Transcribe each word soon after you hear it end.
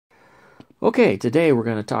Okay, today we're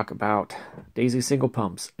going to talk about Daisy single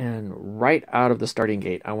pumps, and right out of the starting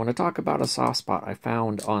gate, I want to talk about a soft spot I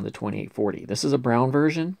found on the 2840. This is a brown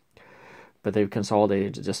version, but they've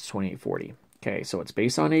consolidated to just 2840. Okay, so it's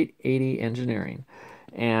based on 880 engineering,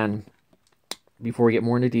 and before we get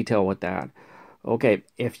more into detail with that, okay,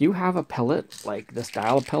 if you have a pellet like this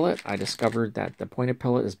Dial-a-pellet, I discovered that the pointed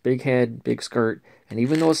pellet is big head, big skirt, and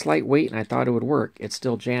even though it's lightweight and I thought it would work, it's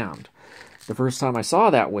still jammed. The first time I saw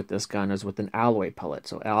that with this gun is with an alloy pellet.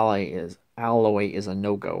 So alloy is a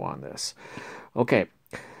no-go on this. Okay,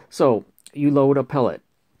 so you load a pellet.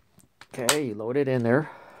 Okay, you load it in there.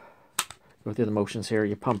 Go through the motions here.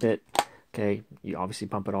 You pump it. Okay, you obviously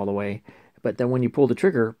pump it all the way. But then when you pull the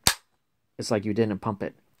trigger, it's like you didn't pump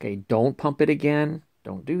it. Okay, don't pump it again.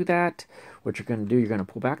 Don't do that. What you're going to do, you're going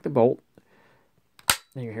to pull back the bolt.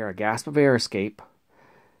 Then you hear a gasp of air escape.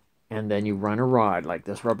 And then you run a rod, like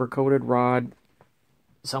this rubber-coated rod,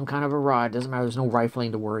 some kind of a rod, doesn't matter, there's no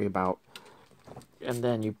rifling to worry about. And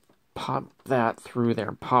then you pop that through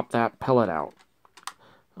there, pop that pellet out.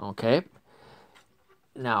 Okay?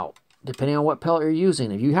 Now, depending on what pellet you're using,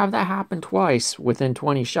 if you have that happen twice within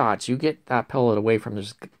 20 shots, you get that pellet away from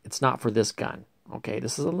this. It's not for this gun. Okay?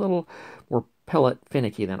 This is a little more pellet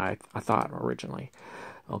finicky than I thought originally.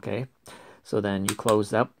 Okay? So then you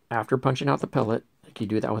close up after punching out the pellet. You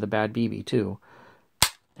do that with a bad BB too,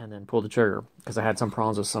 and then pull the trigger, because I had some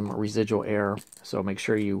problems with some residual air, so make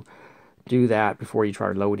sure you do that before you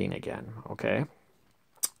try loading again. Okay,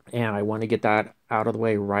 and I want to get that out of the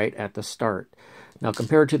way right at the start. Now,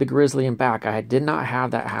 compared to the Grizzly and back, I did not have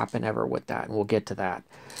that happen ever with that, and we'll get to that.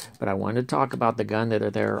 But I wanted to talk about the gun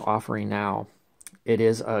that they're offering now. It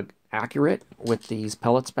is accurate with these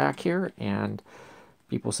pellets back here, and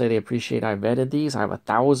people say they appreciate I vetted these. I have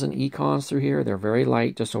 1,000 econs through here. They're very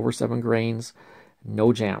light, just over 7 grains.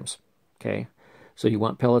 No jams. Okay, so you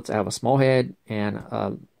want pellets that have a small head and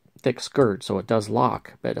a thick skirt, so it does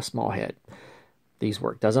lock, but a small head. These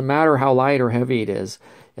work. Doesn't matter how light or heavy it is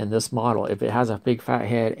in this model. If it has a big fat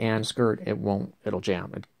head and skirt, it won't. It'll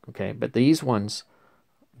jam. Okay, but these ones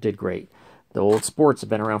did great. The old sports have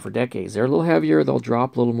been around for decades. They're a little heavier. They'll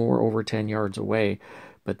drop a little more over 10 yards away,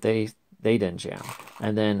 but they didn't jam.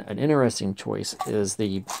 And then an interesting choice is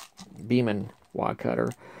the Beeman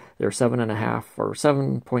wadcutter. They're 7.5 or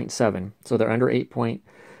 7.7, so they're under 8 point.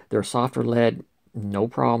 They're softer lead, no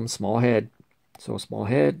problem. Small head, so a small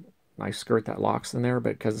head, nice skirt that locks in there,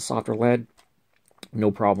 but because it's softer lead, no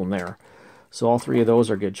problem there. So all three of those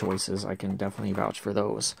are good choices. I can definitely vouch for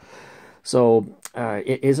those. So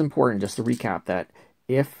it is important, just to recap, that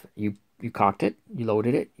if you cocked it, you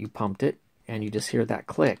loaded it, you pumped it, and you just hear that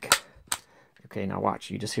click. Okay, now watch.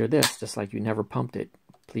 You just hear this, just like you never pumped it.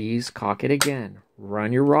 Please cock it again.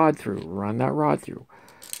 Run your rod through. Run that rod through.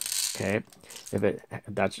 Okay,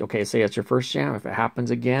 that's okay. Say it's your first jam. If it happens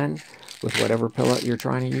again with whatever pellet you're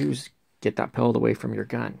trying to use, get that pellet away from your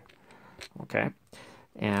gun. Okay,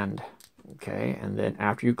 and then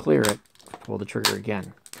after you clear it, pull the trigger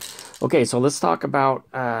again. Okay, so let's talk about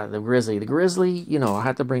the Grizzly. The Grizzly, you know, I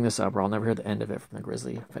have to bring this up, or I'll never hear the end of it from the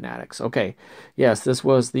Grizzly fanatics. Okay, yes, this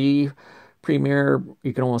was the premier,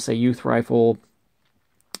 you can almost say, youth rifle.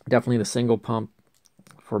 Definitely the single pump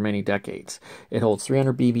for many decades. It holds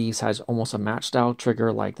 300 BBs, has almost a match style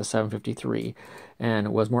trigger like the 753,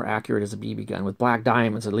 and was more accurate as a BB gun with black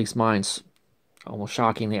diamonds. At least mine's almost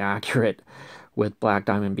shockingly accurate with black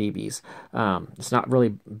diamond BBs. It's not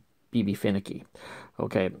really BB finicky.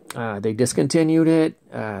 Okay, they discontinued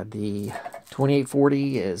it. The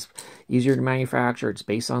 2840 is easier to manufacture. It's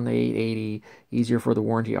based on the 880, easier for the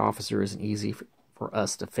warranty officers, and easy for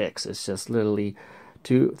us to fix. It's just literally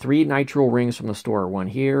 3 nitrile rings from the store. One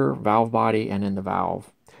here, valve body, and in the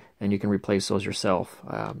valve. And you can replace those yourself.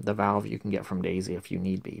 The valve you can get from Daisy if you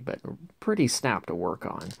need be, but pretty snap to work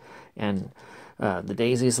on. And the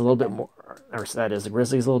Daisy is a little bit more, or that is, the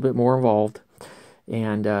Grizzly is a little bit more involved.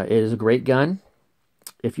 And it is a great gun.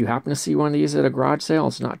 If you happen to see one of these at a garage sale,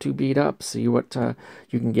 it's not too beat up, see what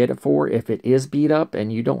you can get it for. If it is beat up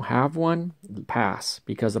and you don't have one, pass,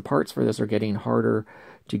 because the parts for this are getting harder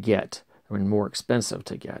to get and more expensive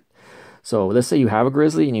to get. So let's say you have a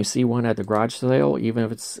Grizzly and you see one at the garage sale, even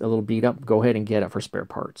if it's a little beat up, go ahead and get it for spare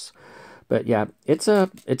parts. But yeah, it's a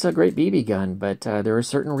great BB gun, but there are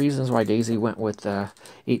certain reasons why Daisy went with the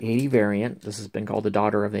 880 variant. This has been called the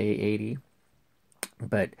daughter of the 880.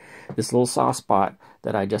 But this little soft spot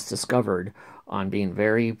that I just discovered on being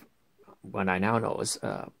very, what I now know is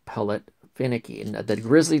pellet finicky. And the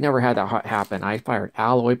Grizzly never had that happen. I fired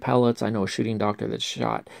alloy pellets. I know a shooting doctor that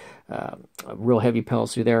shot real heavy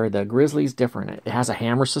pellets through there. The Grizzly's different. It has a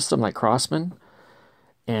hammer system like Crossman,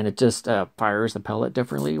 and it just fires the pellet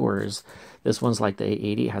differently, whereas this one's like the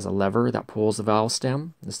 880. It has a lever that pulls the valve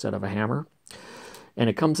stem instead of a hammer. And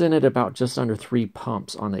it comes in at about just under 3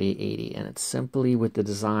 pumps on the 880, and it's simply with the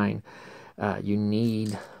design, you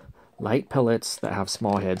need light pellets that have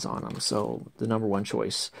small heads on them. So the #1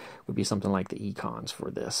 choice would be something like the Econs for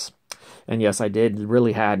this. And yes, I did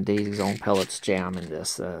really had Daisy's own pellets jam in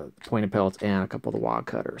this, pointed pellets and a couple of the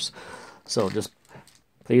wadcutters. So just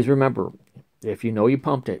please remember, if you know you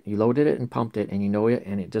pumped it, you loaded it and pumped it, and you know it,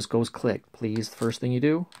 and it just goes click, please, the first thing you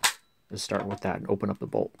do is start with that and open up the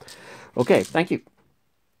bolt. Okay, thank you.